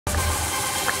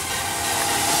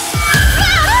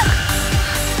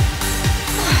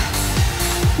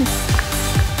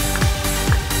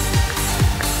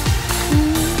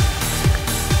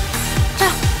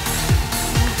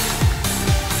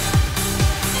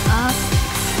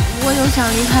有想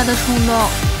离开的冲动。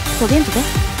左边，左边。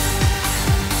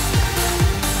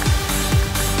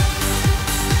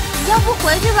要不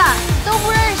回去吧，都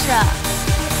不认识。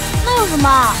那有什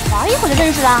么？玩一会儿就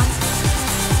认识了。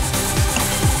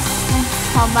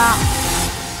好吧。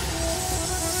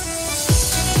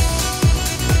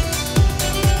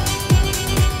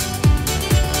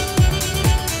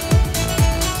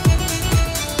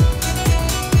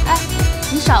哎，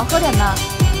你少喝点吧。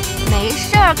没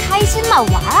事儿，开心嘛，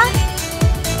玩啊。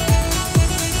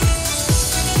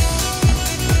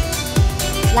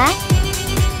来。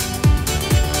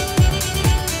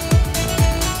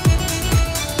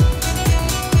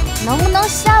 能不能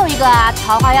笑一个啊，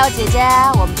桃花妖姐姐？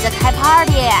我们在开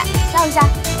party， 笑一下。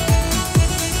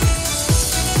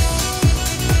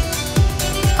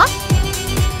好。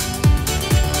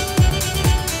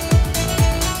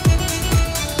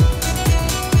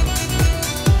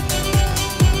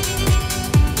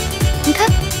你看，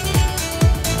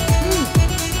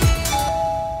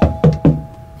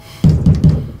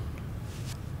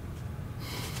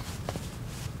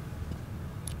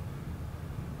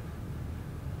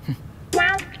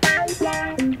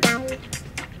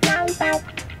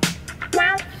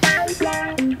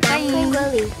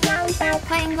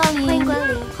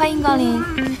欢迎光临！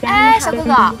哎，小哥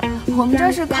哥，我们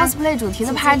这是 cosplay 主题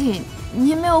的 party，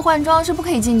 您没有换装是不可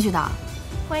以进去的。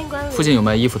欢迎光临。附近有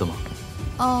卖衣服的吗？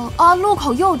路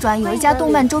口右转有一家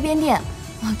动漫周边店，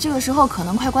这个时候可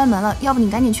能快关门了，要不你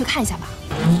赶紧去看一下吧。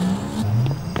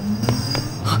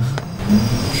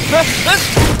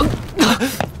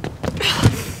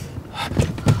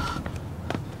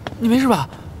你没事吧？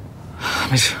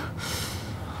没事，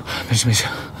没事，没事。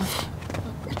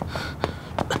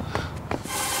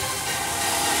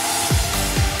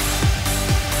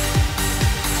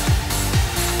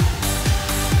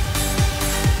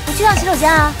 去趟洗手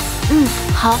间啊。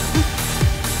好。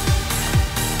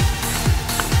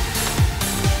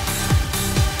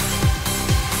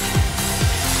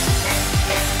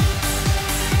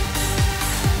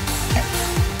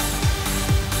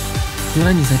原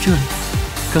来你在这里，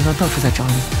刚刚到处在找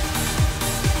你。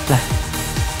来，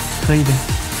喝一杯。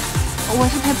我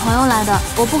是陪朋友来的，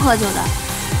我不喝酒的。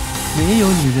没有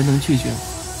女人能拒绝我，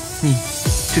你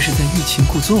这是在欲擒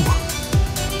故纵吗？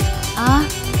啊？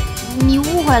 你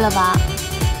误会了吧？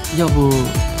要不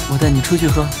我带你出去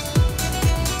喝？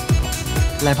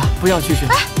来吧，不要拒绝，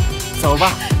走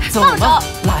吧，走吧，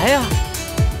来呀！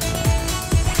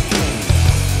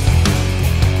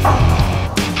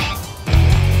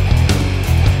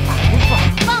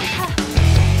放开！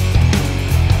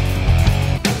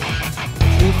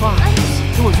听话，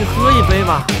跟我去喝一杯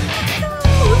吧。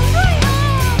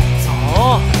走。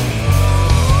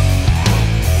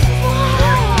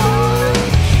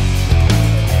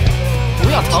 不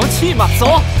要淘气嘛，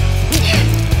走，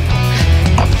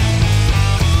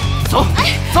走，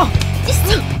走，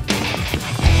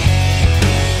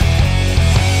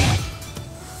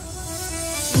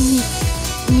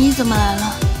你怎么来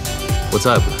了？我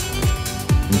再不来，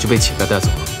你就被乞丐带走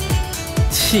了。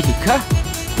乞丐？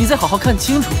你再好好看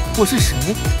清楚，我是谁？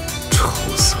丑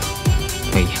死了，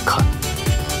没眼看。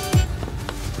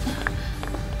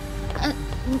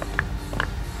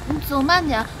你走慢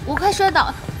点，我快摔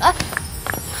倒。哎。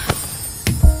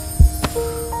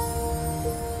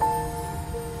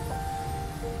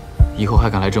 以后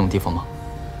还敢来这种地方吗？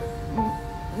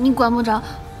你管不着。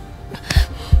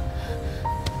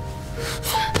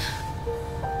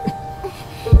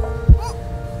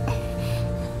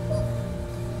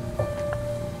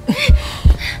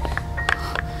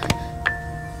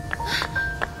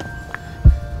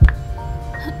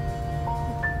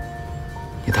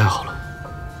你太好了，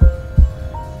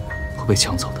会被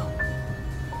抢走的。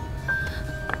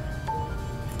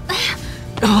哎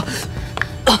呀！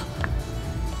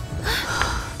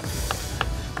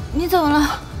 你怎么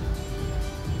了？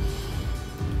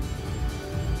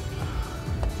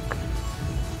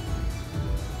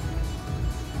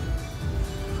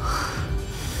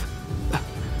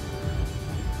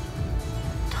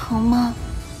疼吗？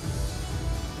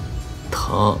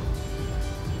疼。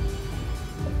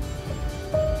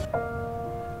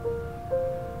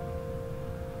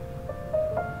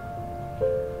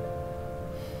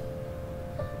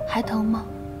还疼吗？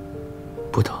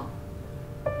不疼。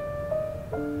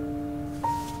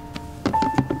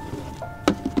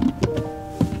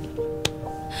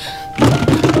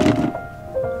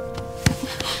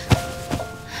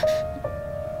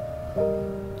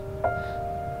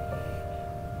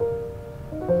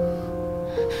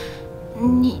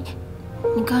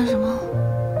 你干什么？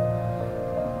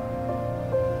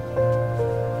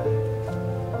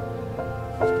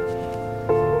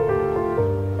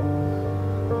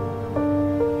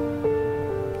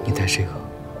这个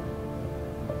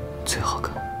最好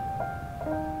看。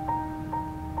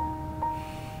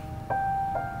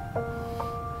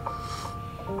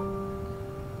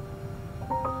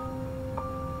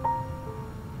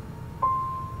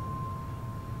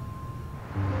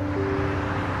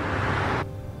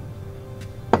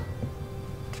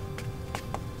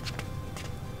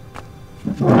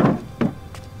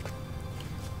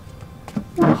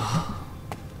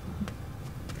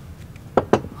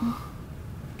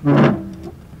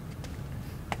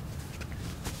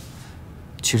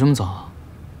起这么早，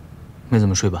没怎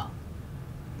么睡吧？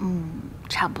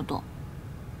差不多。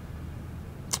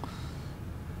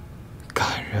感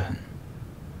人。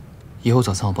以后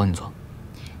早餐我帮你做。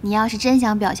你要是真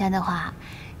想表现的话，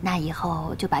那以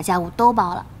后就把家务都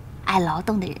包了。爱劳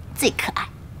动的人最可爱。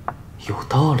有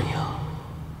道理啊。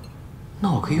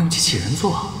那我可以用机器人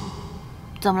做啊。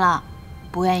怎么了？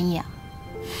不愿意啊？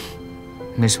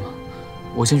没什么，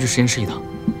我先去实验室一趟。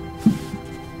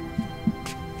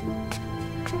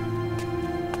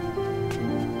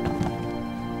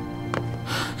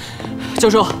教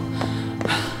授，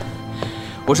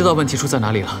我知道问题出在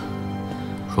哪里了。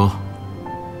说。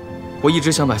我一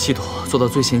直想把系统做到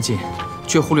最先进，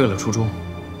却忽略了初衷。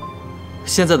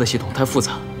现在的系统太复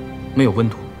杂，没有温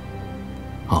度。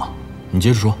啊，你接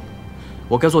着说。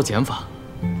我该做减法。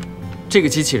这个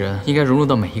机器人应该融入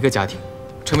到每一个家庭，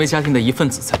成为家庭的一份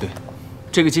子才对。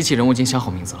这个机器人我已经想好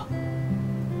名字了，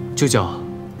就叫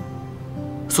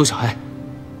苏小爱。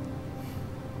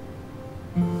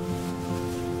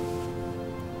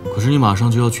可是你马上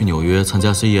就要去纽约参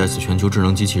加 CES 全球智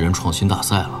能机器人创新大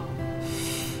赛了，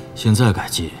现在改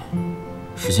进，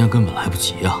时间根本来不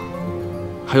及呀。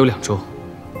还有2周，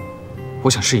我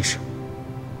想试一试。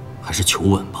还是求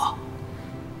稳吧。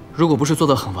如果不是做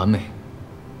得很完美，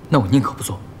那我宁可不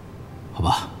做。好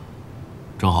吧，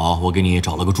正好我给你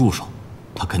找了个助手，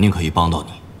他肯定可以帮到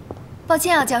你。抱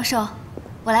歉啊，教授，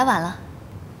我来晚了。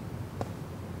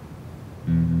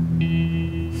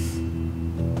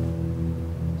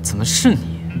怎么是你？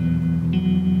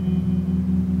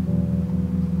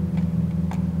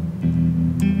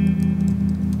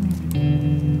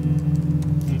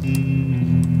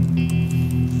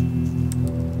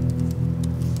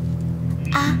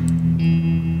啊！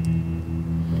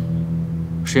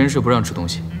实验室不让吃东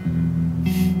西。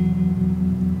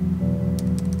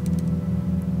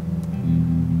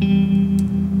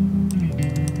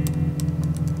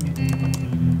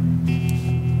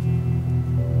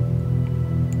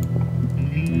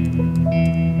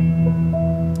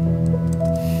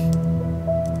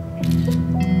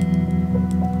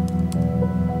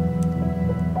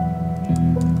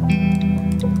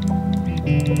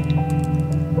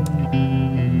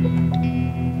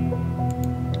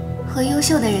和优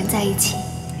秀的人在一起，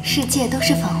世界都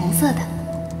是粉红色的。